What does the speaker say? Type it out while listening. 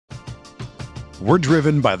We're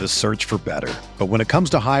driven by the search for better. But when it comes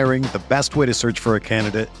to hiring, the best way to search for a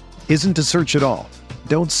candidate isn't to search at all.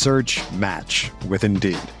 Don't search, match with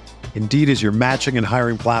Indeed. Indeed is your matching and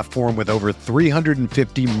hiring platform with over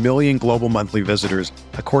 350 million global monthly visitors,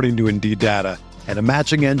 according to Indeed data, and a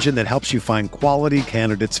matching engine that helps you find quality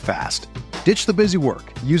candidates fast. Ditch the busy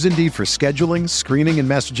work. Use Indeed for scheduling, screening, and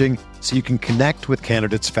messaging so you can connect with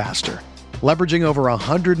candidates faster. Leveraging over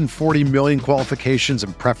 140 million qualifications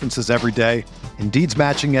and preferences every day, Indeed's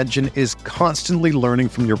matching engine is constantly learning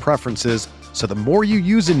from your preferences, so the more you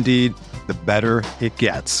use Indeed, the better it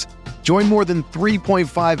gets. Join more than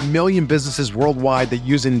 3.5 million businesses worldwide that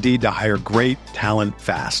use Indeed to hire great talent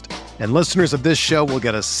fast. And listeners of this show will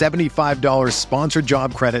get a $75 sponsored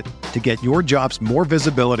job credit to get your jobs more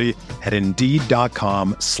visibility at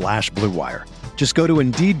Indeed.com/Blue Wire. Just go to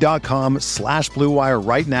Indeed.com/Blue Wire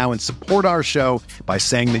right now and support our show by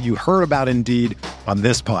saying that you heard about Indeed on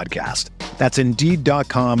this podcast. That's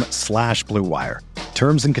Indeed.com/Blue Wire.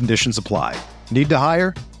 Terms and conditions apply. Need to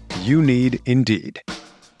hire? You need Indeed.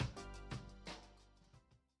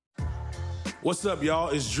 What's up, y'all?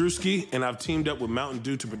 It's Drewski, and I've teamed up with Mountain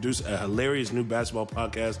Dew to produce a hilarious new basketball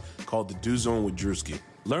podcast called The Dew Zone with Drewski.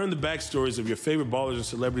 Learn the backstories of your favorite ballers and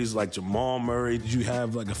celebrities like Jamal Murray. Did you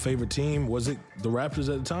have like a favorite team? Was it the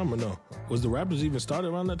Raptors at the time or no? Was the Raptors even started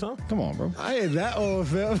around that time? Come on, bro. I ain't that old,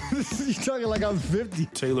 fam. You talking like I'm 50.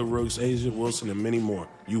 Taylor Rooks, Asia Wilson, and many more.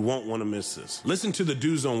 You won't want to miss this. Listen to The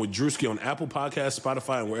Dew Zone with Drewski on Apple Podcasts,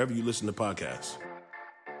 Spotify, and wherever you listen to podcasts.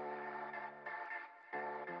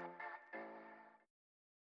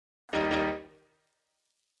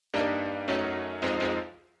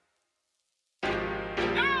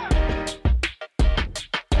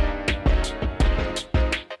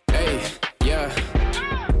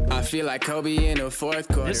 Feel like Kobe in the fourth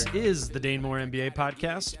quarter. This is the Dane Moore NBA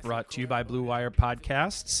podcast, brought to you by Blue Wire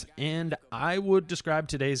Podcasts, and I would describe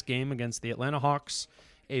today's game against the Atlanta Hawks,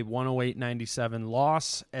 a 108-97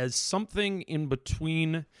 loss, as something in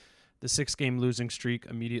between the 6-game losing streak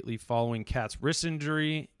immediately following Cat's wrist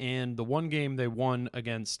injury and the one game they won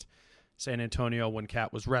against San Antonio when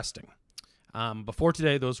Cat was resting. Before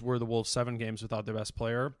today, those were the Wolves' 7 games without their best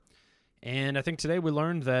player. And I think today we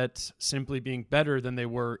learned that simply being better than they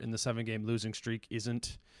were in the 7-game losing streak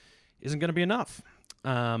isn't going to be enough.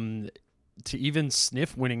 To even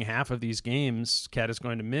sniff winning half of these games, Cat is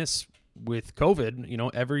going to miss with COVID. You know,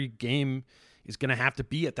 every game is going to have to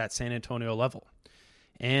be at that San Antonio level.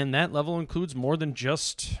 And that level includes more than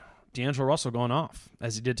just D'Angelo Russell going off,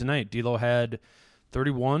 as he did tonight. D'Lo had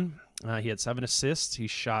 31. He had 7 assists. He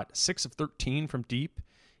shot 6 of 13 from deep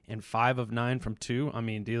and 5 of 9 from 2. I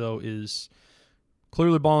mean, D'Lo is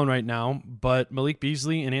clearly balling right now, but Malik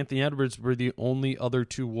Beasley and Anthony Edwards were the only other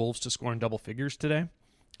 2 Wolves to score in double figures today.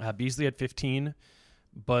 Beasley had 15,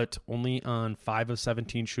 but only on 5 of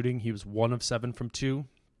 17 shooting. He was 1 of 7 from 2.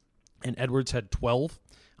 And Edwards had 12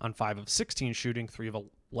 on 5 of 16 shooting, 3 of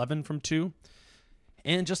 11 from 2.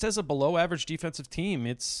 And just as a below-average defensive team,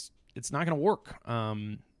 it's not going to work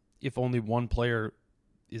if only one player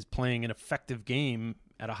is playing an effective game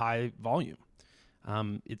at a high volume.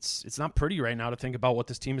 It's not pretty right now to think about what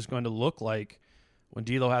this team is going to look like when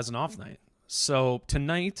D'Lo has an off night. So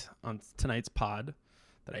tonight, on tonight's pod,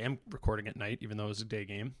 that I am recording at night, even though it was a day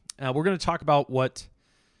game, we're going to talk about what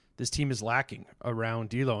this team is lacking around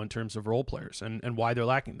D'Lo in terms of role players and why they're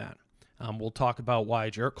lacking that. We'll talk about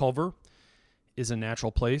why Jarrett Culver is a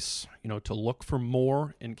natural place, to look for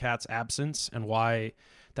more in Cat's absence and why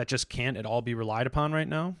that just can't at all be relied upon right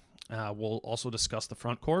now. We'll also discuss the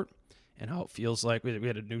front court and how it feels like we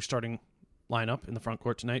had a new starting lineup in the front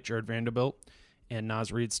court tonight. Jared Vanderbilt and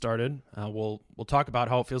Naz Reid started. We'll talk about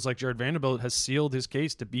how it feels like Jared Vanderbilt has sealed his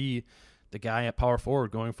case to be the guy at power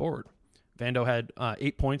forward going forward. Vando had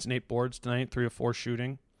 8 points and 8 boards tonight, 3 of 4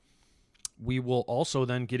 shooting. We will also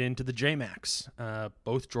then get into the J-Max.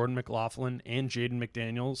 Both Jordan McLaughlin and Jaden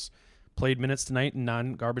McDaniels played minutes tonight in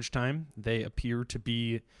non-garbage time. They appear to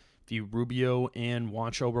be the Rubio and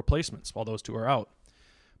Wancho replacements while those 2 are out.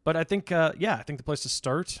 But I think, I think the place to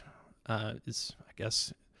start is, I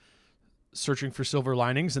guess, searching for silver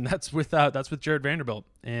linings, and that's with Jared Vanderbilt.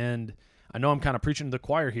 And I know I'm kind of preaching to the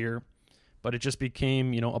choir here, but it just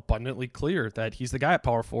became, abundantly clear that he's the guy at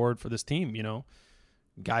power forward for this team.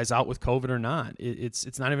 Guys out with COVID or not,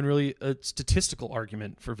 it's not even really a statistical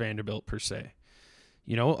argument for Vanderbilt per se.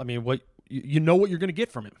 What what you're going to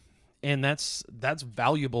get from him. And that's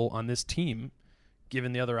valuable on this team,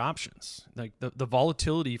 given the other options. Like the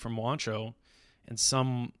volatility from Wancho and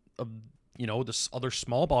some of the other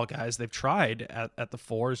small ball guys they've tried at the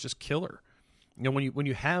 4 is just killer. When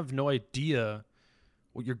you have no idea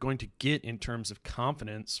what you're going to get in terms of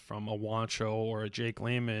confidence from a Wancho or a Jake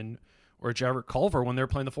Lehman or a Jarrett Culver when they're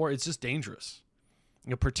playing the 4. It's just dangerous.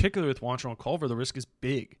 Particularly with Wancho and Culver, the risk is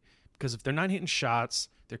big because if they're not hitting shots,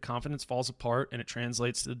 their confidence falls apart and it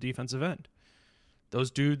translates to the defensive end.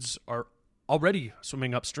 Those dudes are already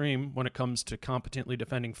swimming upstream when it comes to competently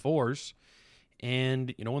defending 4s.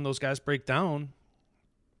 And, when those guys break down,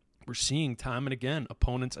 we're seeing time and again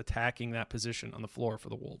opponents attacking that position on the floor for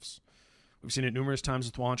the Wolves. We've seen it numerous times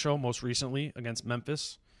with Wancho, most recently against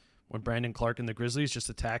Memphis, when Brandon Clark and the Grizzlies just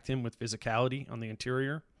attacked him with physicality on the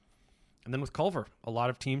interior. And then with Culver, a lot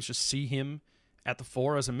of teams just see him at the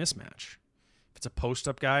 4 as a mismatch. If it's a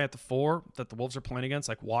post-up guy at the 4 that the Wolves are playing against,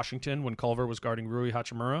 like Washington when Culver was guarding Rui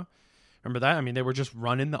Hachimura, remember that? I mean, they were just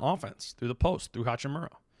running the offense through the post, through Hachimura.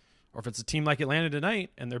 Or if it's a team like Atlanta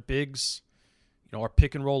tonight and their bigs, are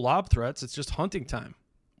pick-and-roll lob threats, it's just hunting time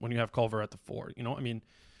when you have Culver at the 4.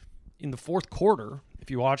 In the fourth quarter, if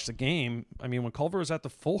you watch the game, when Culver was at the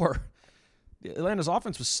 4, Atlanta's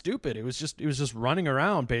offense was stupid. It was just running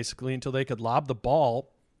around basically until they could lob the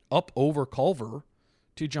ball up over Culver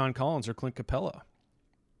to John Collins or Clint Capella.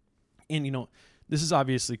 And, this is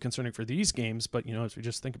obviously concerning for these games, but, as we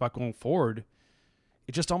just think about going forward,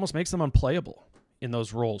 it just almost makes them unplayable in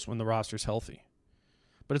those roles when the roster's healthy.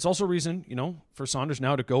 But it's also a reason, for Saunders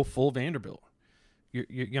now to go full Vanderbilt.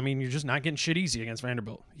 You're just not getting shit easy against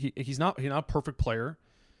Vanderbilt. He's not a perfect player,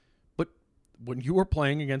 but when you are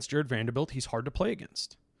playing against Jared Vanderbilt, he's hard to play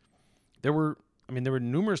against. There were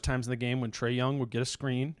numerous times in the game when Trae Young would get a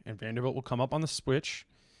screen and Vanderbilt would come up on the switch,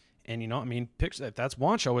 and if that's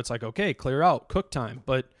Wancho, it's like, okay, clear out, cook time.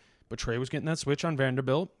 But Trae was getting that switch on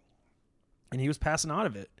Vanderbilt, and he was passing out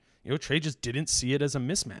of it. Trae just didn't see it as a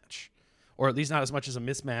mismatch, or at least not as much as a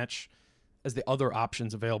mismatch as the other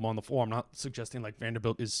options available on the floor. I'm not suggesting like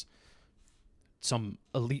Vanderbilt is some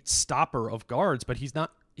elite stopper of guards, but he's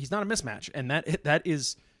not a mismatch. And that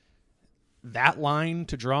is that line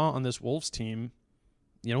to draw on this Wolves team,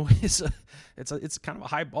 it's kind of a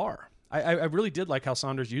high bar. I really did like how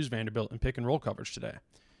Saunders used Vanderbilt in pick and roll coverage today.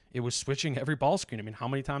 It was switching every ball screen. How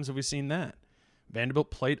many times have we seen that? Vanderbilt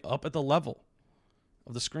played up at the level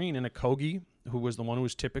of the screen, and Okogie, who was the one who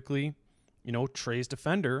was typically, Trae's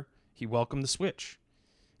defender, he welcomed the switch.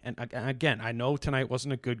 And again, I know tonight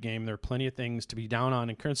wasn't a good game. There are plenty of things to be down on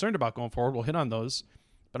and concerned about going forward. We'll hit on those.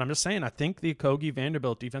 But I'm just saying, I think the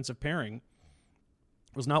Okogie-Vanderbilt defensive pairing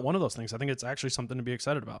was not one of those things. I think it's actually something to be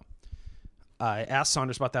excited about. I asked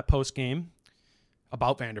Saunders about that post-game,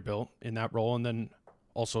 about Vanderbilt in that role, and then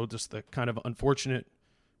also just the kind of unfortunate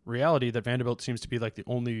reality that Vanderbilt seems to be like the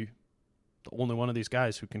only one of these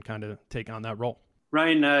guys who can kind of take on that role.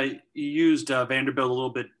 Ryan, you used Vanderbilt a little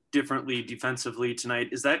bit differently defensively tonight.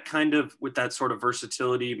 Is that kind of with that sort of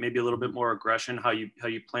versatility, maybe a little bit more aggression, how you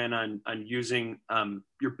plan on using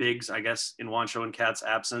your bigs, I guess, in Wancho and Cat's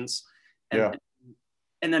absence?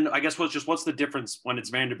 And then I guess what's the difference when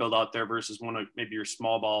it's Vanderbilt out there versus one of maybe your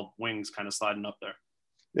small ball wings kind of sliding up there?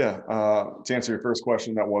 Yeah. To answer your first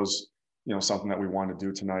question, that was, something that we wanted to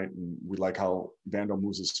do tonight. And we like how Vando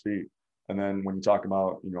moves his feet. And then when you talk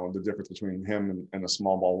about, the difference between him and a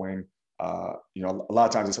small ball wing, a lot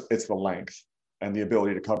of times it's the length and the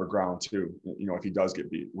ability to cover ground too. If he does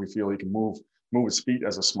get beat, we feel he can move his feet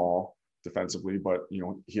as a small defensively, but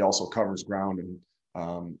he also covers ground and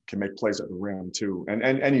can make plays at the rim too.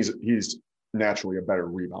 And he's naturally a better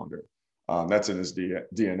rebounder. That's in his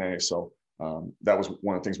DNA. So that was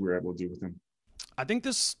one of the things we were able to do with him. I think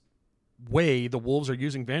this way the Wolves are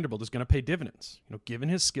using Vanderbilt is going to pay dividends. Given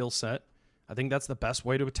his skill set, I think that's the best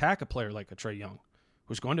way to attack a player like a Trae Young,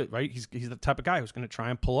 who's going to, right? He's the type of guy who's going to try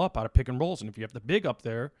and pull up out of pick and rolls. And if you have the big up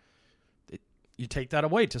there, you take that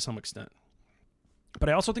away to some extent. But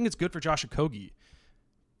I also think it's good for Josh Okogie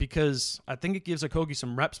because I think it gives Okogie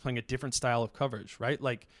some reps playing a different style of coverage, right?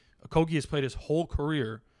 Like Okogie has played his whole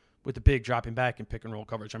career with the big dropping back in pick and roll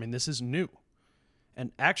coverage. This is new.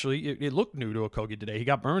 And actually, it looked new to Okogie today. He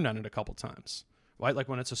got burned on it a couple times, right? Like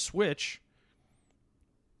when it's a switch,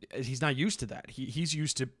 he's not used to that. He's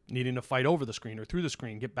used to needing to fight over the screen or through the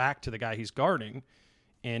screen, get back to the guy he's guarding.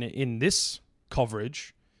 And in this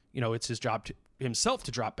coverage, it's his job himself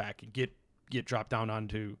to drop back and get dropped down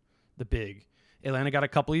onto the big. Atlanta got a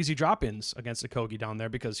couple easy drop-ins against Okogie down there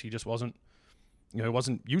because he just wasn't, he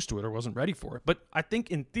wasn't used to it or wasn't ready for it. But I think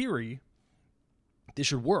in theory, this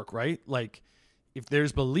should work, right? Like, if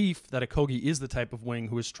there's belief that Okogie is the type of wing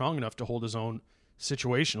who is strong enough to hold his own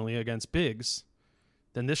situationally against bigs,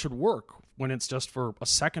 then this should work when it's just for a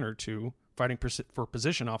second or two fighting for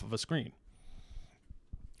position off of a screen.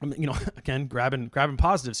 Again, grabbing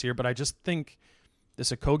positives here, but I just think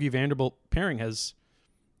this Okogie Vanderbilt pairing has,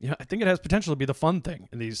 I think it has potential to be the fun thing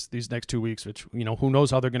in these next 2 weeks, which, who knows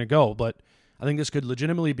how they're going to go. But I think this could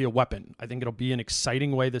legitimately be a weapon. I think it'll be an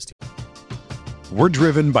exciting way this team. We're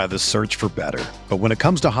driven by the search for better. But when it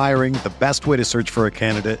comes to hiring, the best way to search for a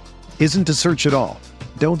candidate isn't to search at all.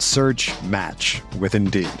 Don't search, match with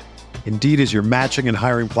Indeed. Indeed is your matching and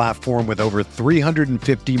hiring platform with over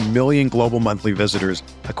 350 million global monthly visitors,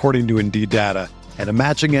 according to Indeed data, and a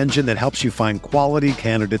matching engine that helps you find quality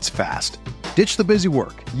candidates fast. Ditch the busy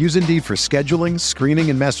work. Use Indeed for scheduling, screening,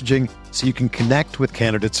 and messaging so you can connect with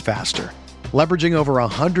candidates faster. Leveraging over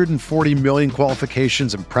 140 million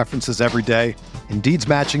qualifications and preferences every day, Indeed's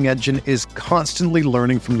matching engine is constantly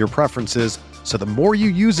learning from your preferences, so the more you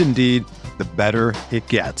use Indeed, the better it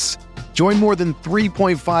gets. Join more than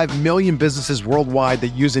 3.5 million businesses worldwide that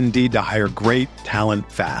use Indeed to hire great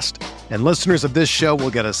talent fast. And listeners of this show will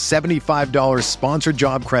get a $75 sponsored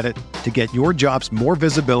job credit to get your jobs more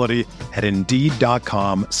visibility at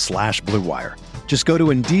Indeed.com/Blue Wire. Just go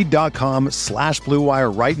to Indeed.com/Blue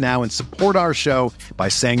Wire right now and support our show by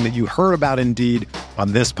saying that you heard about Indeed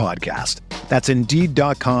on this podcast. That's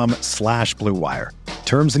Indeed.com/Blue Wire.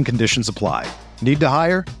 Terms and conditions apply. Need to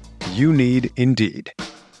hire? You need Indeed.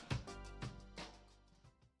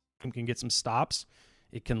 Can get some stops.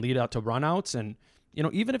 It can lead out to runouts. And,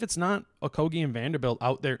 even if it's not Okogie and Vanderbilt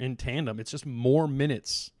out there in tandem, it's just more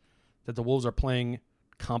minutes that the Wolves are playing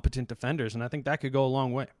competent defenders. And I think that could go a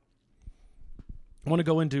long way. I want to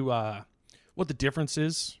go into what the difference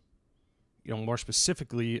is, more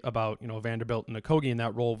specifically about, Vanderbilt and Okogie in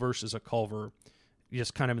that role versus a Culver,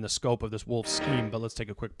 just kind of in the scope of this Wolves scheme. But let's take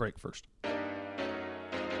a quick break first.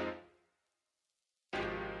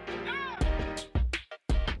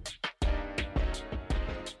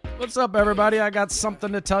 What's up, everybody? I got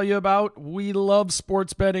something to tell you about. We love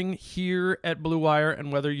sports betting here at Blue Wire,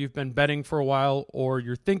 and whether you've been betting for a while or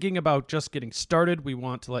you're thinking about just getting started, we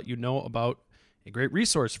want to let you know about a great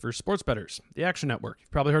resource for sports bettors, the Action Network.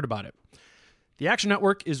 You've probably heard about it. The Action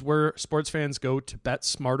Network is where sports fans go to bet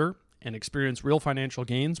smarter and experience real financial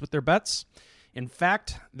gains with their bets. In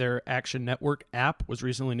fact, their Action Network app was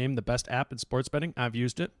recently named the best app in sports betting. I've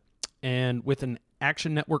used it. And with an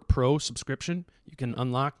Action Network Pro subscription, you can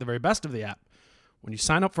unlock the very best of the app. When you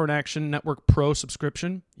sign up for an Action Network Pro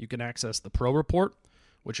subscription, you can access the Pro Report,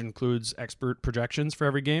 which includes expert projections for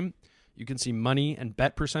every game. You can see money and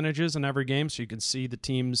bet percentages in every game, so you can see the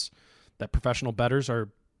teams that professional bettors are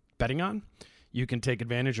betting on. You can take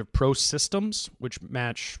advantage of pro systems, which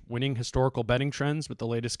match winning historical betting trends with the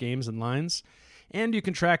latest games and lines. And you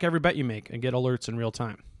can track every bet you make and get alerts in real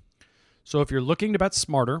time. So if you're looking to bet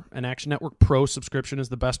smarter, an Action Network Pro subscription is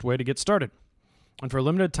the best way to get started. And for a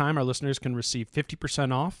limited time, our listeners can receive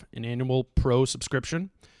 50% off an annual Pro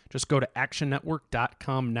subscription. Just go to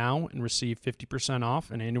actionnetwork.com now and receive 50%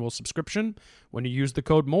 off an annual subscription when you use the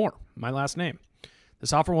code MORE, my last name.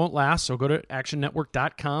 This offer won't last, so go to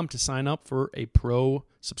actionnetwork.com to sign up for a Pro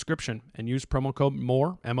subscription and use promo code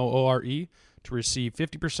MORE, M-O-O-R-E, to receive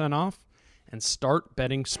 50% off and start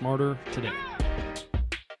betting smarter today.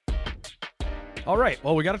 All right,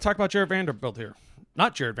 well, we got to talk about Jarrett Vanderbilt here.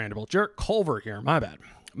 Not Jarrett Vanderbilt, Jarrett Culver here, my bad.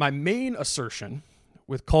 My main assertion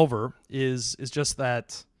with Culver is just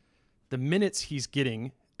that the minutes he's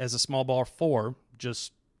getting as a small ball 4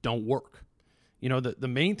 just don't work. The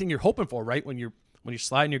main thing you're hoping for, right, when you're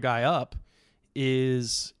sliding your guy up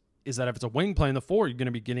is that if it's a wing playing the 4, you're going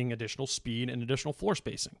to be getting additional speed and additional floor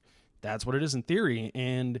spacing. That's what it is in theory,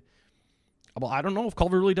 and well, I don't know if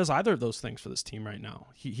Culver really does either of those things for this team right now.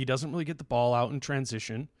 He doesn't really get the ball out in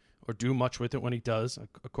transition or do much with it when he does.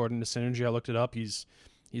 According to Synergy, I looked it up. He's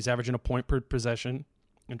averaging a point per possession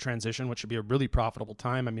in transition, which should be a really profitable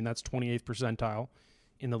time. I mean, that's 28th percentile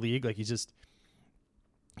in the league. Like, he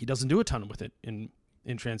doesn't do a ton with it in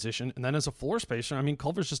transition. And then as a floor spacer, I mean,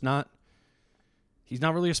 Culver's just he's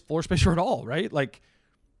not really a floor spacer at all, right? Like,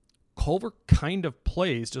 Culver kind of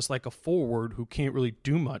plays just like a forward who can't really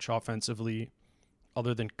do much offensively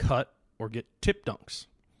other than cut or get tip dunks,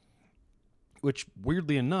 which,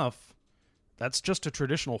 weirdly enough, that's just a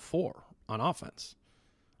traditional 4 on offense.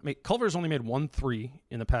 I mean, Culver's only made 1 3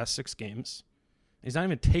 in the past 6 games. He's not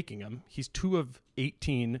even taking them. He's 2 of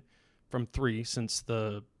 18 from 3 since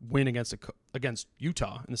the win against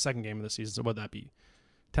Utah in the second game of the season. So what'd that be?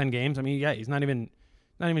 10 games? I mean, yeah, he's not even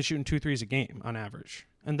shooting 2 threes a game on average.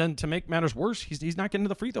 And then to make matters worse, he's not getting to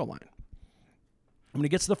the free throw line. When he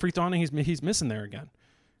gets to the free throw line, he's missing there again.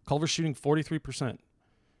 Culver's shooting 43%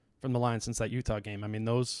 from the line since that Utah game. I mean,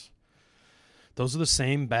 those are the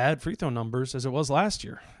same bad free throw numbers as it was last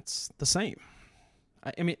year. It's the same.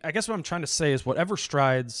 I mean, I guess what I'm trying to say is whatever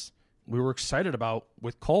strides we were excited about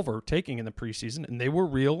with Culver taking in the preseason, and they were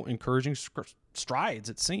real encouraging strides,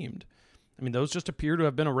 it seemed. I mean, those just appear to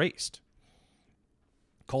have been erased.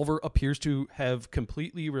 Culver appears to have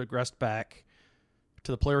completely regressed back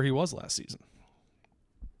to the player he was last season.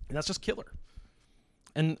 And that's just killer.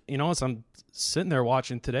 And, as I'm sitting there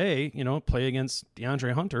watching today, play against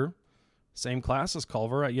DeAndre Hunter, same class as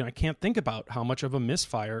Culver, I can't think about how much of a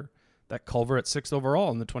misfire that Culver at 6th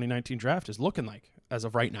overall in the 2019 draft is looking like as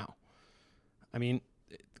of right now. I mean,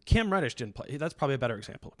 Cam Reddish didn't play. That's probably a better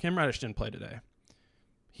example. Cam Reddish didn't play today.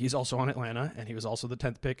 He's also on Atlanta, and he was also the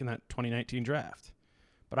 10th pick in that 2019 draft.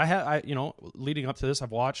 But leading up to this,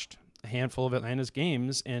 I've watched a handful of Atlanta's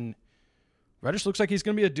games, and Reddish looks like he's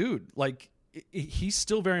going to be a dude. Like, he's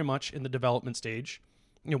still very much in the development stage,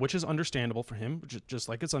 which is understandable for him, just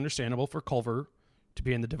like it's understandable for Culver to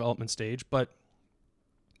be in the development stage. But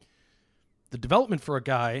the development for a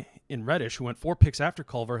guy in Reddish who went 4 picks after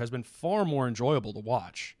Culver has been far more enjoyable to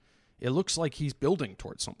watch. It looks like he's building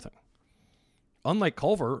towards something. Unlike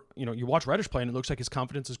Culver, you watch Reddish play and it looks like his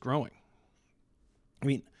confidence is growing. I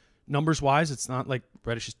mean, numbers-wise, it's not like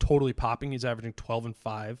Reddish is totally popping. He's averaging 12 and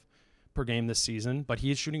 5 per game this season, but he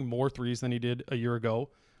is shooting more threes than he did a year ago,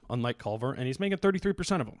 unlike Culver, and he's making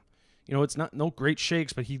 33% of them. It's not no great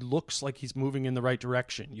shakes, but he looks like he's moving in the right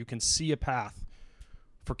direction. You can see a path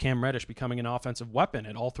for Cam Reddish becoming an offensive weapon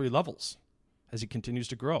at all 3 levels as he continues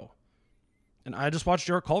to grow. And I just watched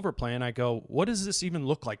Jarrett Culver play, and I go, what does this even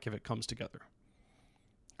look like if it comes together?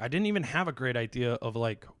 I didn't even have a great idea of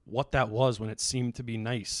like what that was when it seemed to be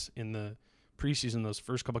nice in the preseason, those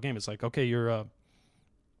first couple games. It's like, okay, you're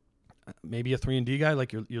maybe a 3-and-D guy,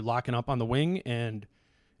 like you're locking up on the wing and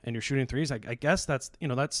you're shooting threes. I guess that's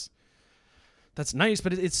nice,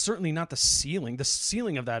 but it's certainly not the ceiling. The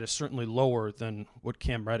ceiling of that is certainly lower than what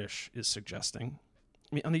Cam Reddish is suggesting.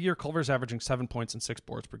 I mean, on the year, Culver's averaging 7 points and 6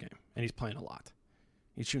 boards per game, and he's playing a lot.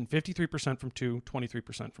 He's shooting 53% from 2,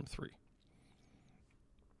 23% from 3.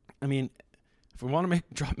 I mean, if we want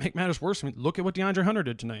to make matters worse, look at what DeAndre Hunter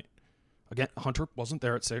did tonight. Again, Hunter wasn't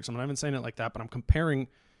there at 6. I'm not even saying it like that, but I'm comparing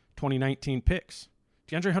 2019 picks.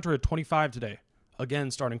 DeAndre Hunter had 25 today,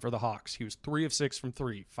 again starting for the Hawks. He was 3 of 6 from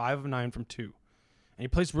 3, 5 of 9 from 2. And he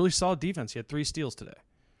plays really solid defense. He had 3 steals today.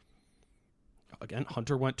 Again,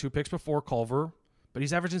 Hunter went 2 picks before Culver, but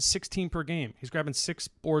he's averaging 16 per game. He's grabbing 6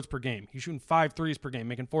 boards per game. He's shooting 5 threes per game,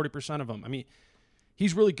 making 40% of them. I mean,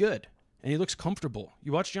 he's really good, and he looks comfortable.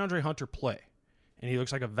 You watch DeAndre Hunter play, and he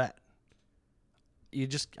looks like a vet.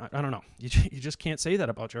 I don't know. You just can't say that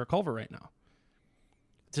about Jarrett Culver right now.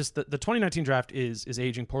 Just the 2019 draft is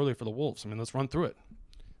aging poorly for the Wolves. I mean, let's run through it.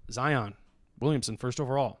 Zion Williamson, 1st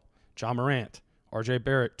overall. John Morant, R.J.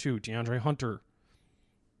 Barrett, 2. DeAndre Hunter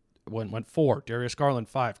went 4. Darius Garland,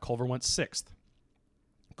 5. Culver went 6th.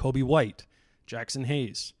 Kobe White, Jackson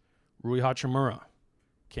Hayes, Rui Hachimura,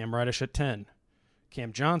 Cam Reddish at 10.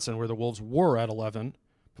 Cam Johnson, where the Wolves were at 11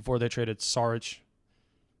 before they traded Saric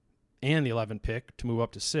and the 11th pick to move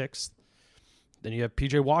up to 6th. Then you have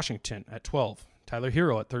P.J. Washington at 12. Tyler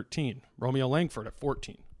Hero at 13. Romeo Langford at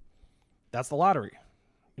 14. That's the lottery.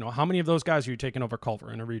 How many of those guys are you taking over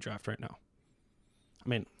Culver in a redraft right now? I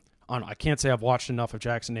mean, I can't say I've watched enough of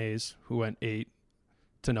Jackson Hayes, who went 8,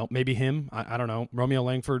 to know. Maybe him. I don't know. Romeo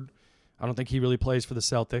Langford, I don't think he really plays for the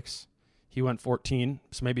Celtics. He went 14,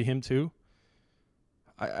 so maybe him too.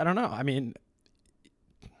 I don't know. I mean,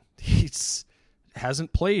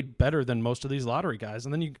 hasn't played better than most of these lottery guys.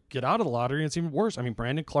 And then you get out of the lottery and it's even worse. I mean,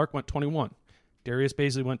 Brandon Clark went 21. Darius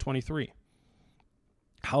Baisley went 23.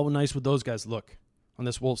 How nice would those guys look on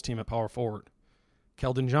this Wolves team at power forward?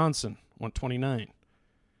 Keldon Johnson went 29.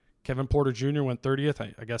 Kevin Porter Jr. went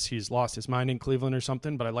 30th. I guess he's lost his mind in Cleveland or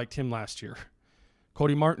something, but I liked him last year.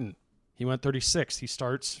 Cody Martin, he went 36th. He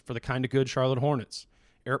starts for the kind of good Charlotte Hornets.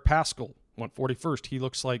 Eric Paschall went 41st. He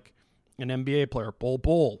looks like an NBA player.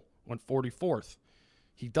 Bol went 44th.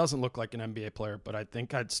 He doesn't look like an NBA player, but I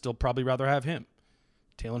think I'd still probably rather have him.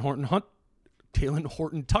 Talen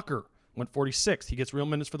Horton Tucker went 46th. He gets real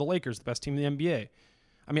minutes for the Lakers, the best team in the NBA.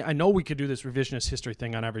 I mean, I know we could do this revisionist history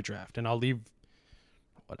thing on every draft, and I'll leave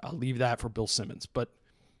that for Bill Simmons. But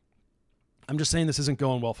I'm just saying this isn't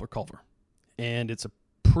going well for Culver, and it's a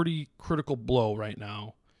pretty critical blow right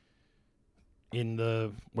now in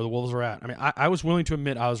where the Wolves are at. I mean, I was willing to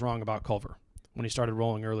admit I was wrong about Culver when he started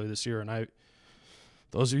rolling earlier this year, and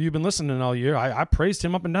those of you who've been listening all year, I praised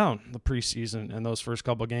him up and down the preseason and those first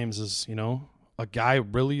couple of games as, a guy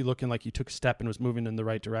really looking like he took a step and was moving in the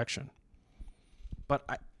right direction. But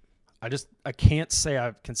I can't say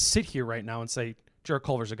I can sit here right now and say Jarrett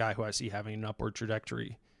Culver's a guy who I see having an upward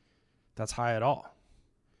trajectory that's high at all.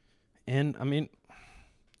 And, I mean,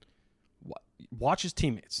 watch his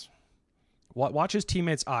teammates. Watch his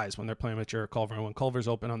teammates' eyes when they're playing with Jarrett Culver and when Culver's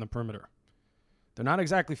open on the perimeter. They're not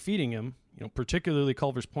exactly feeding him, particularly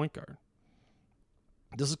Culver's point guard.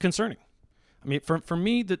 This is concerning. I mean, for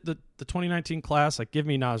me, the 2019 class, give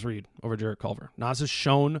me Naz Reid over Jarrett Culver. Naz has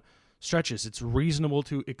shown stretches. It's reasonable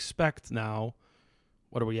to expect now,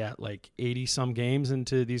 what are we at, 80-some games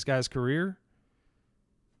into these guys' career?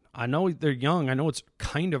 I know they're young. I know it's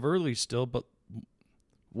kind of early still, but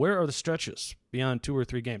where are the stretches beyond 2 or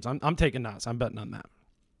 3 games? I'm taking Naz. I'm betting on that.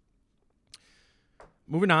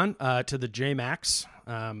 Moving on to the J-Max,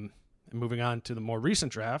 and moving on to the more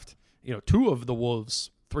recent draft, 2 of the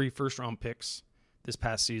Wolves' 3 first-round picks this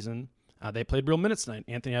past season, they played real minutes tonight.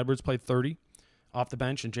 Anthony Edwards played 30 off the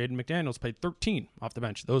bench, and Jaden McDaniels played 13 off the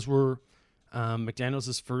bench. Those were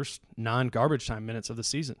McDaniels' first non-garbage time minutes of the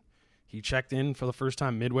season. He checked in for the first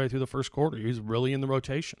time midway through the first quarter. He was really in the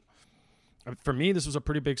rotation. For me, this was a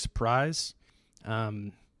pretty big surprise.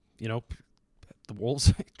 The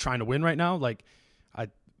Wolves trying to win right now. I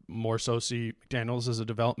more so see McDaniels as a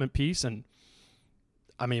development piece.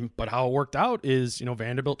 But how it worked out is,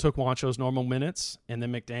 Vanderbilt took Wancho's normal minutes, and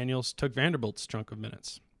then McDaniels took Vanderbilt's chunk of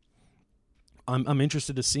minutes. I'm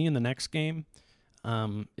interested to see in the next game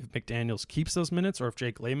if McDaniels keeps those minutes or if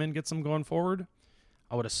Jake Layman gets them going forward.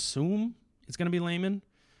 I would assume it's going to be Layman.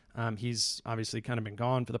 He's obviously kind of been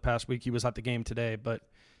gone for the past week. He was at the game today, but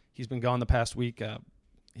he's been gone the past week.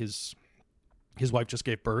 His wife just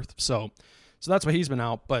gave birth, so that's why he's been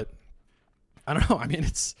out. But I don't know. I mean,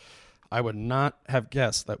 I would not have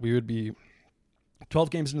guessed that we would be 12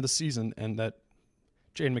 games into the season and that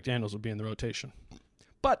Jaden McDaniels would be in the rotation.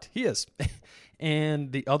 But he is.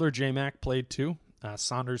 And the other J-Mac played too.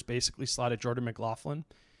 Saunders basically slotted Jordan McLaughlin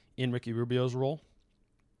in Ricky Rubio's role.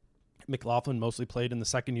 McLaughlin mostly played in the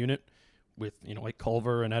second unit with,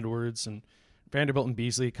 Culver and Edwards, and Vanderbilt and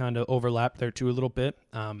Beasley kind of overlapped there too a little bit.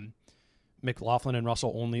 McLaughlin and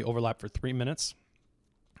Russell only overlapped for 3 minutes.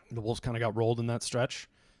 The Wolves kind of got rolled in that stretch.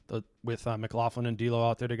 With McLaughlin and D'Lo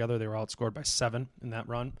out there together, they were outscored by 7 in that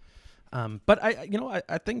run. But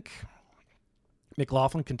I think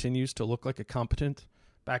McLaughlin continues to look like a competent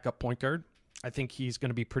backup point guard. I think he's going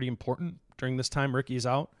to be pretty important during this time Ricky's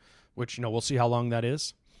out, which, we'll see how long that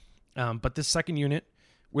is. But this second unit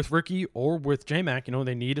with Ricky or with J-Mac,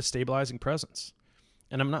 they need a stabilizing presence.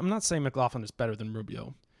 And I'm not saying McLaughlin is better than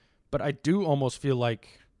Rubio, but I do almost feel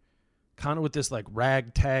like kind of with this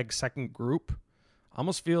ragtag second group, I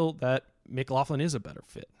almost feel that McLaughlin is a better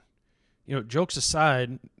fit. Jokes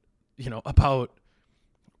aside, about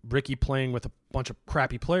Ricky playing with a bunch of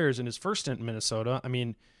crappy players in his first stint in Minnesota. I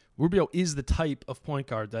mean, Rubio is the type of point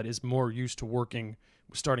guard that is more used to working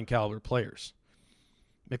with starting caliber players.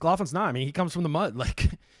 McLaughlin's not. I mean, he comes from the mud.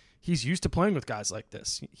 He's used to playing with guys like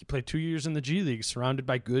this. He played 2 years in the G League, surrounded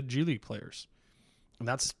by good G League players. And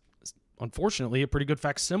that's, unfortunately, a pretty good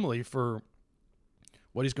facsimile for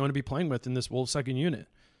what he's going to be playing with in this Wolves second unit.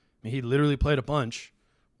 I mean, he literally played a bunch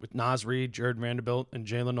with Naz Reid, Jared Vanderbilt, and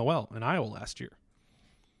Jalen Noel in Iowa last year.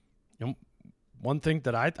 One thing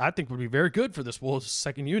that I think would be very good for this Wolves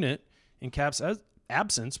second unit in Cap's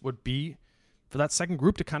absence would be for that second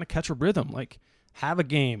group to kind of catch a rhythm. Have a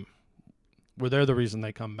game where they're the reason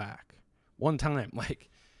they come back. One time.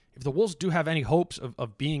 If the Wolves do have any hopes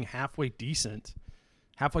of being halfway decent,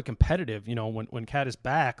 halfway competitive, when Cat is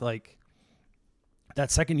back, that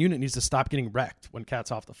second unit needs to stop getting wrecked when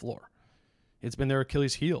Cat's off the floor. It's been their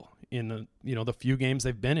Achilles heel in the few games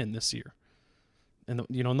they've been in this year. And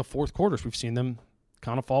in the fourth quarters, we've seen them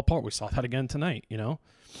kind of fall apart. We saw that again tonight.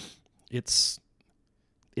 It's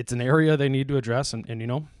an area they need to address,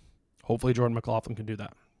 and hopefully Jordan McLaughlin can do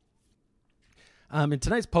that. And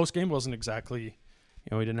tonight's post game wasn't exactly,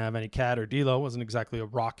 we didn't have any Cat or D'Lo. It wasn't exactly a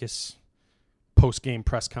raucous post game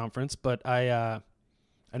press conference, but I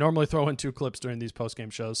normally throw in 2 clips during these post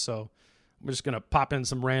game shows, so I'm just gonna pop in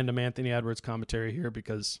some random Anthony Edwards commentary here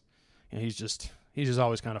because he's just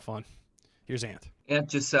always kind of fun. Here's Ant. And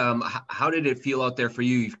just how did it feel out there for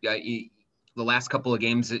you? The last couple of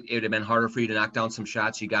games, it would have been harder for you to knock down some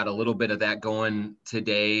shots. You got a little bit of that going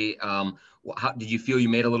today. How did you feel you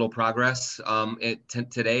made a little progress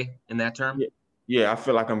today in that term? Yeah, I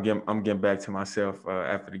feel like I'm getting back to myself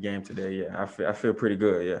after the game today. Yeah, I feel pretty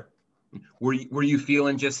good. Yeah. Were you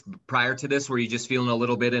feeling just prior to this? Were you just feeling a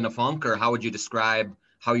little bit in a funk, or how would you describe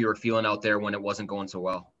how you were feeling out there when it wasn't going so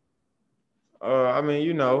well?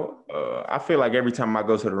 I feel like every time I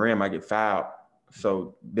go to the rim, I get fouled.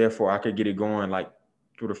 So therefore, I could get it going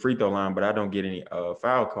through the free throw line, but I don't get any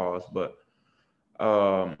foul calls. But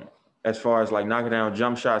as far as knocking down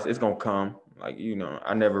jump shots, it's gonna come.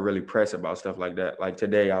 I never really press about stuff like that.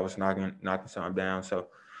 Today, I was knocking something down. So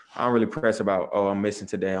I don't really press about, oh, I'm missing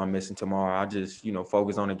today, I'm missing tomorrow. I just,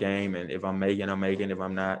 focus on the game, and if I'm making, I'm making. If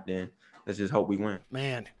I'm not, then let's just hope we win.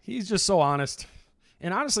 Man, he's just so honest.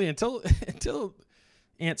 And honestly, until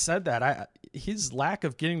Ant said that, his lack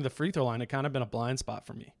of getting the free throw line had kind of been a blind spot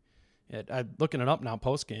for me. Looking it up now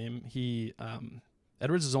post game,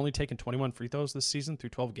 Edwards has only taken 21 free throws this season through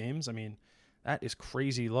 12 games. I mean, that is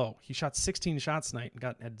crazy low. He shot 16 shots tonight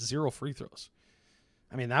and had 0 free throws.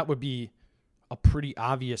 I mean, that would be a pretty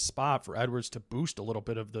obvious spot for Edwards to boost a little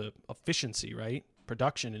bit of the efficiency, right?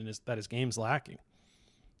 Production that his game's lacking.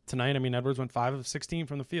 Tonight, I mean, Edwards went 5 of 16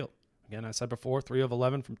 from the field. Again, I said before, 3 of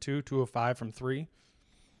 11 from 2, 2 of 5 from 3.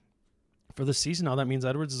 For the season now, that means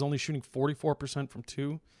Edwards is only shooting 44% from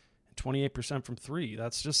 2 and 28% from 3.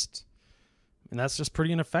 That's just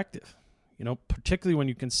pretty ineffective, particularly when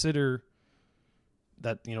you consider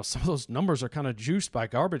that, some of those numbers are kind of juiced by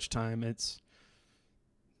garbage time. It's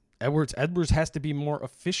Edwards has to be more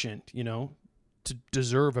efficient, to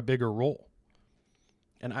deserve a bigger role.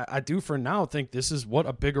 And I do for now think this is what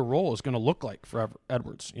a bigger role is going to look like for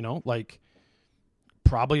Edwards, like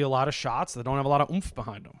probably a lot of shots that don't have a lot of oomph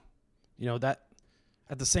behind them. That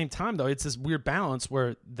at the same time, though, it's this weird balance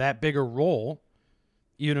where that bigger role,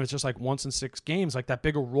 even if it's just like once in 6 games, like that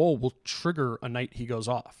bigger role will trigger a night he goes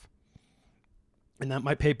off. And that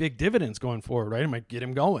might pay big dividends going forward, right? It might get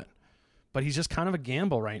him going. But he's just kind of a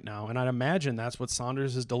gamble right now. And I'd imagine that's what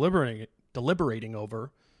Saunders is deliberating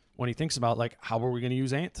over when he thinks about, like, how are we going to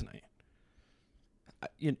use Ant tonight?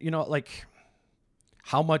 Like,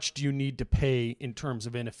 how much do you need to pay in terms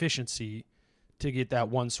of inefficiency to get that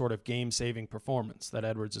one sort of game-saving performance that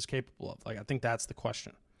Edwards is capable of? Like, I think that's the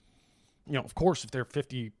question. Of course, if they're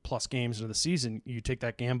 50-plus games into the season, you take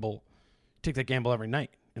that gamble every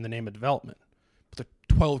night in the name of development. But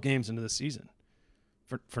they're 12 games into the season.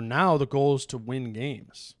 For now, the goal is to win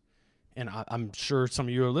games. And I'm sure some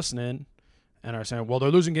of you are listening and are saying, well,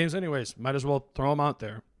 they're losing games anyways. Might as well throw them out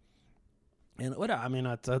there. And I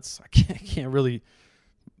can't really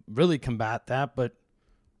combat that. But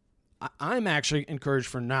I'm actually encouraged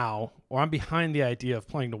for now, or I'm behind the idea of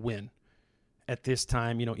playing to win at this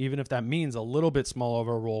time, even if that means a little bit small of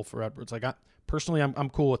a role for Edwards. Like, personally, I'm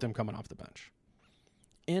cool with him coming off the bench.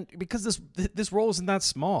 And because this role isn't that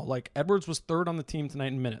small. Like, Edwards was 3rd on the team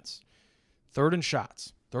tonight in minutes, 3rd in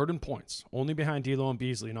shots, 3rd in points, only behind D'Lo and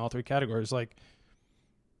Beasley in all 3 categories. Like,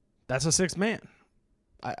 that's a 6th man.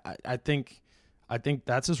 I think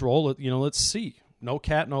that's his role. Let's see. No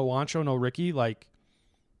Cat, no Wancho, no Ricky. Like,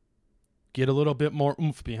 get a little bit more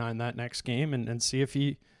oomph behind that next game and see if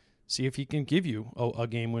he can give you a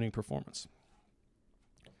game-winning performance.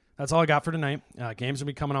 That's all I got for tonight. Games will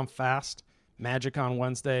be coming on fast. Magic on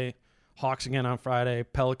Wednesday, Hawks again on Friday,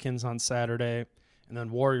 Pelicans on Saturday, and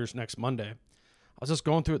then Warriors next Monday. I was just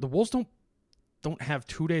going through it. The Wolves don't have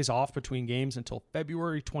 2 days off between games until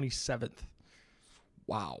February 27th.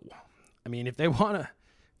 Wow. I mean, if they want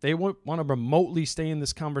to remotely stay in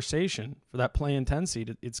this conversation for that play-in 10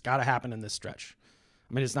 seed, it's got to happen in this stretch.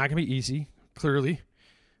 I mean, it's not going to be easy, clearly,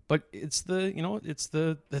 but it's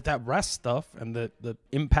that rest stuff and the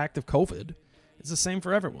impact of COVID. It's the same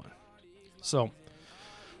for everyone. So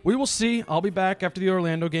we will see. I'll be back after the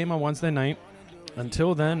Orlando game on Wednesday night.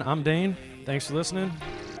 Until then, I'm Dane. Thanks for listening.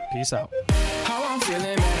 Peace out. How I'm feeling,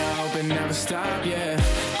 man, I hope it never stop, yeah.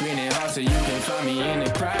 Green and hot so you can find me in the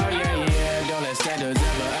crowd, yeah. Don't let standards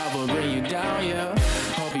ever bring you down, yeah.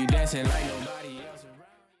 Hope you dancing like nobody else around.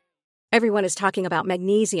 Everyone is talking about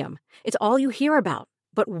magnesium. It's all you hear about.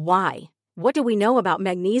 But why? What do we know about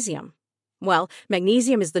magnesium? Well,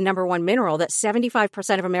 magnesium is the #1 mineral that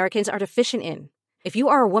 75% of Americans are deficient in. If you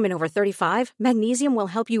are a woman over 35, magnesium will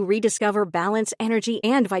help you rediscover balance, energy,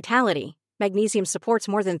 and vitality. Magnesium supports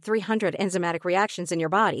more than 300 enzymatic reactions in your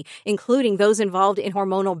body, including those involved in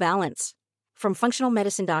hormonal balance. From functional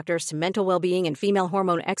medicine doctors to mental well-being and female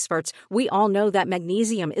hormone experts, we all know that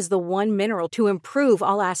magnesium is the one mineral to improve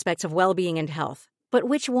all aspects of well-being and health. But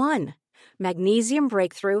which one? Magnesium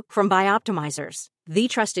Breakthrough from Bioptimizers, the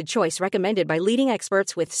trusted choice recommended by leading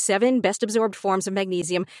experts with 7 best-absorbed forms of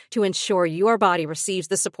magnesium to ensure your body receives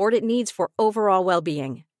the support it needs for overall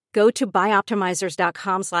well-being. Go to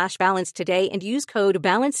bioptimizers.com/balance today and use code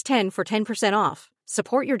BALANCE10 for 10% off.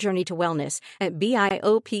 Support your journey to wellness at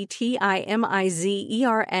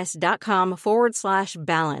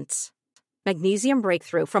bioptimizers.com/balance. Magnesium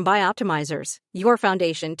Breakthrough from Bioptimizers, your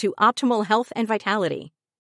foundation to optimal health and vitality.